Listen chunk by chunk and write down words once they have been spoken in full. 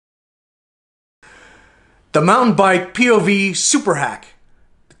The mountain bike POV super hack.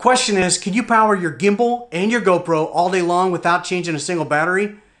 The question is, can you power your gimbal and your GoPro all day long without changing a single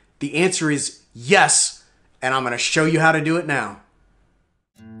battery? The answer is yes, and I'm going to show you how to do it now.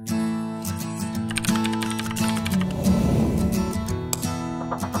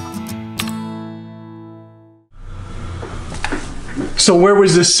 So where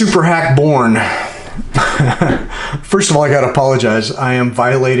was this super hack born? First of all, I gotta apologize. I am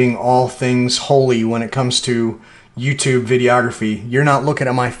violating all things holy when it comes to YouTube videography. You're not looking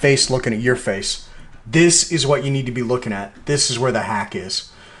at my face, looking at your face. This is what you need to be looking at. This is where the hack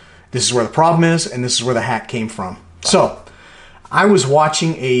is. This is where the problem is, and this is where the hack came from. So, I was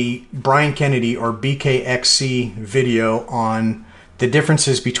watching a Brian Kennedy or BKXC video on the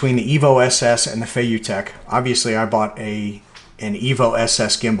differences between the EVO SS and the Feiyutech. Obviously, I bought an EVO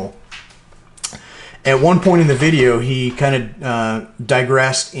SS gimbal. At one point in the video, he kind of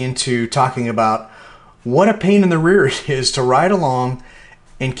digressed into talking about what a pain in the rear it is to ride along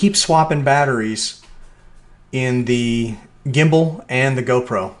and keep swapping batteries in the gimbal and the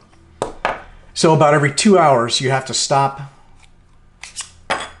GoPro. So about every 2 hours, you have to stop,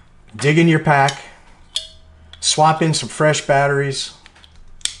 dig in your pack, swap in some fresh batteries.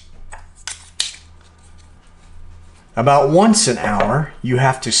 About once an hour, you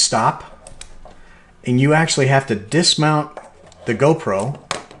have to stop and you actually have to dismount the GoPro,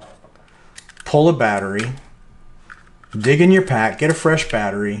 pull a battery, dig in your pack, get a fresh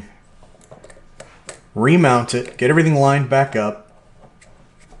battery, remount it, get everything lined back up,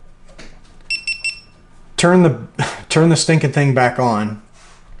 turn the stinking thing back on,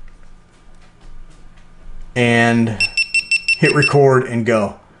 and hit record and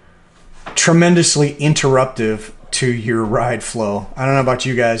go. Tremendously interruptive to your ride flow. I don't know about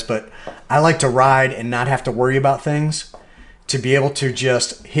you guys, but I like to ride and not have to worry about things. To be able to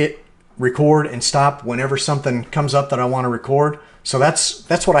just hit record and stop whenever something comes up that I want to record. So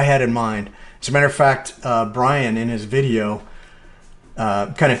that's what I had in mind. As a matter of fact, Brian in his video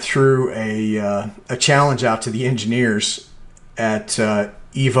kind of threw a challenge out to the engineers at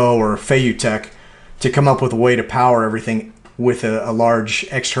EVO or Feiyutech to come up with a way to power everything with a large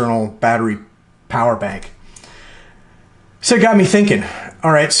external battery power bank. So it got me thinking.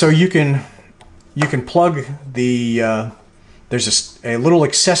 All right, so you can plug the there's a little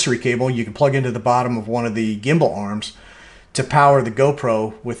accessory cable you can plug into the bottom of one of the gimbal arms to power the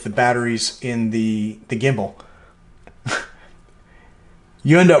GoPro with the batteries in the gimbal.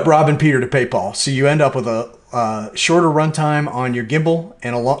 You end up robbing Peter to pay Paul. So you end up with a shorter runtime on your gimbal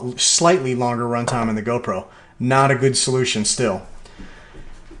and a slightly longer runtime on the GoPro. Not a good solution still.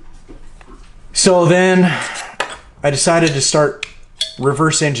 So then I decided to start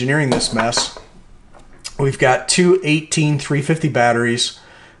reverse engineering this mess. We've got two 18350 batteries,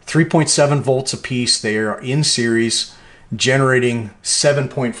 3.7 volts apiece. They are in series, generating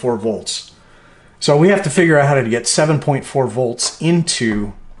 7.4 volts. So we have to figure out how to get 7.4 volts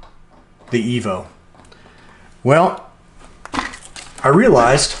into the EVO. Well, I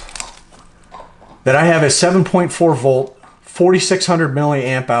realized that I have a 7.4 volt, 4600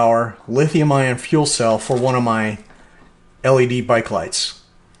 milliamp hour lithium ion fuel cell for one of my LED bike lights.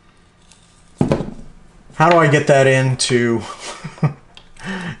 How do I get that into?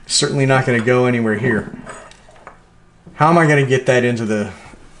 Certainly not going to go anywhere here. How am I going to get that into the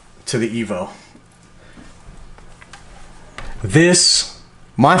EVO? This,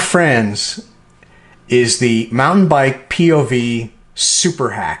 my friends, is the mountain bike POV super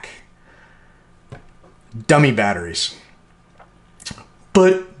hack. Dummy batteries.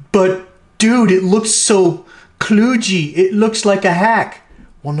 But dude, it looks so kludgy. It looks like a hack.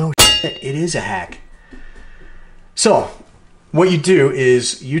 Well, no shit, it is a hack. So, what you do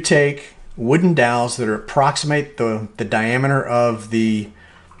is you take wooden dowels that approximate the diameter of the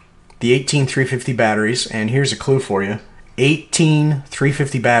 18350 batteries, and here's a clue for you.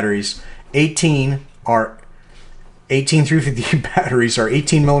 18350 batteries. 18350 batteries are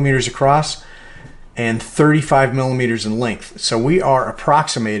 18 millimeters across and 35 millimeters in length. So we are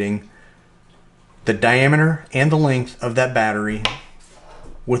approximating the diameter and the length of that battery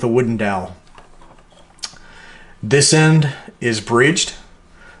with a wooden dowel. This end is bridged,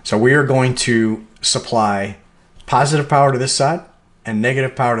 so we are going to supply positive power to this side and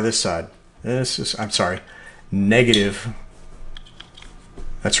negative power to this side. Negative.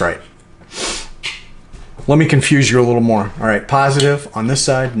 That's right. Let me confuse you a little more. All right, positive on this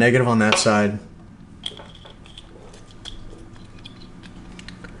side, negative on that side.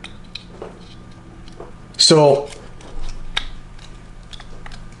 So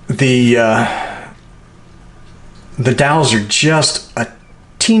the dowels are just a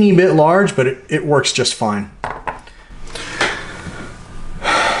teeny bit large, but it works just fine.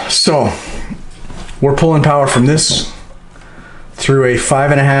 So we're pulling power from this through a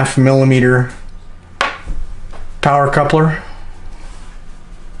 5.5 millimeter power coupler.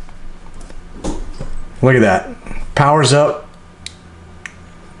 Look at that. Power's up.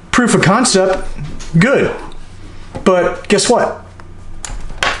 Proof of concept, good. But guess what?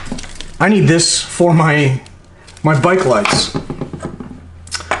 I need this for my bike lights.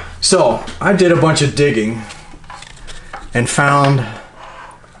 So I did a bunch of digging and found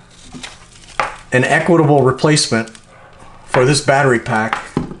an equitable replacement for this battery pack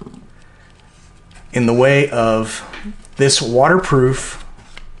in the way of this waterproof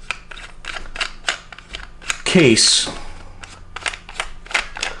case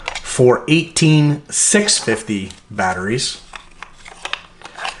for 18650 batteries.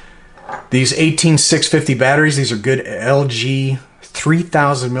 These 18650 batteries, these are good LG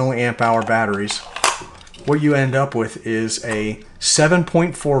 3000 milliamp hour batteries. What you end up with is a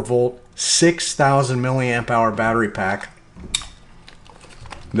 7.4 volt 6000 milliamp hour battery pack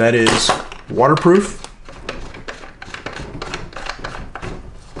that is waterproof,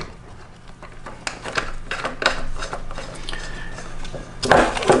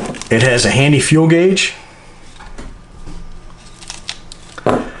 it has a handy fuel gauge,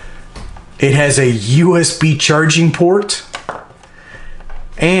 it has a USB charging port,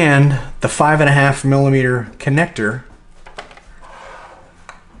 and the 5.5 millimeter connector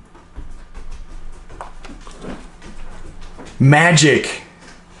magic.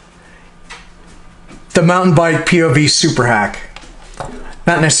 The mountain bike POV super hack.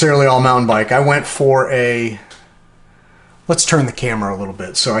 Not necessarily all mountain bike. I went for a, let's turn the camera a little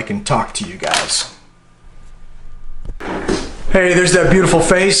bit so I can talk to you guys. Hey, there's that beautiful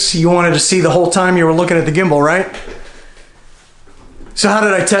face you wanted to see the whole time you were looking at the gimbal, right? So how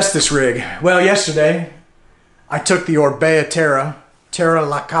did I test this rig? Well, yesterday I took the Orbea Terra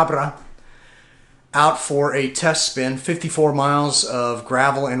La Cabra, out for a test spin, 54 miles of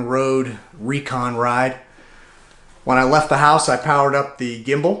gravel and road recon ride. When I left the house, I powered up the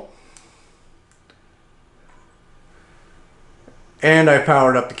gimbal and I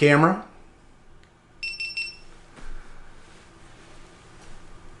powered up the camera.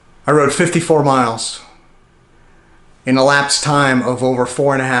 I rode 54 miles in a elapsed time of over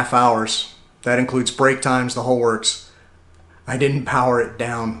 4.5 hours. That includes break times, the whole works. I didn't power it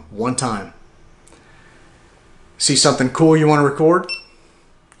down one time. See something cool you want to record?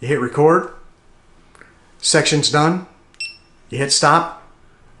 You hit record. Section's done. You hit stop.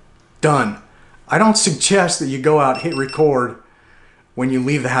 Done. I don't suggest that you go out, hit record when you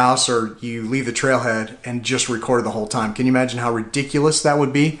leave the house or you leave the trailhead and just record the whole time. Can you imagine how ridiculous that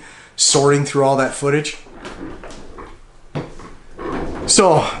would be, sorting through all that footage?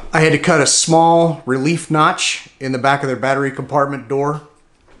 So I had to cut a small relief notch in the back of their battery compartment door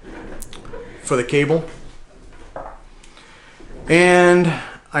for the cable. And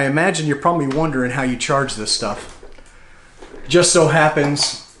I imagine you're probably wondering how you charge this stuff. Just so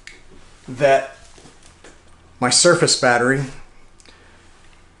happens that my Surface battery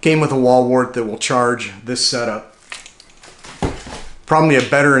came with a wall wart that will charge this setup. Probably a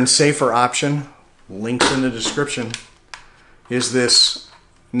better and safer option, linked in the description, is this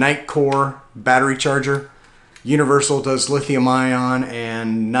Nitecore battery charger. Universal does lithium ion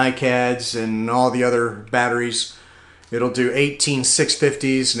and NiCads and all the other batteries. It'll do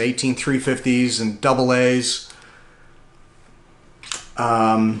 18650s and 18350s and AA's.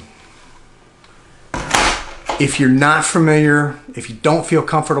 If you're not familiar, if you don't feel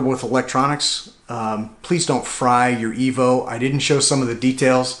comfortable with electronics, please don't fry your EVO. I didn't show some of the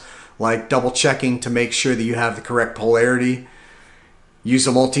details, like double checking to make sure that you have the correct polarity. Use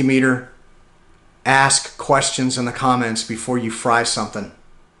a multimeter. Ask questions in the comments before you fry something.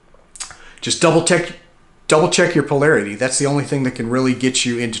 Just double check your polarity. That's the only thing that can really get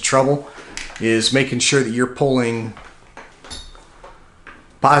you into trouble, is making sure that you're pulling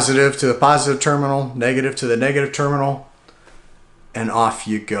positive to the positive terminal, negative to the negative terminal, and off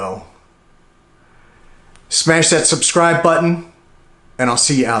you go. Smash that subscribe button, and I'll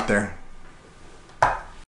see you out there.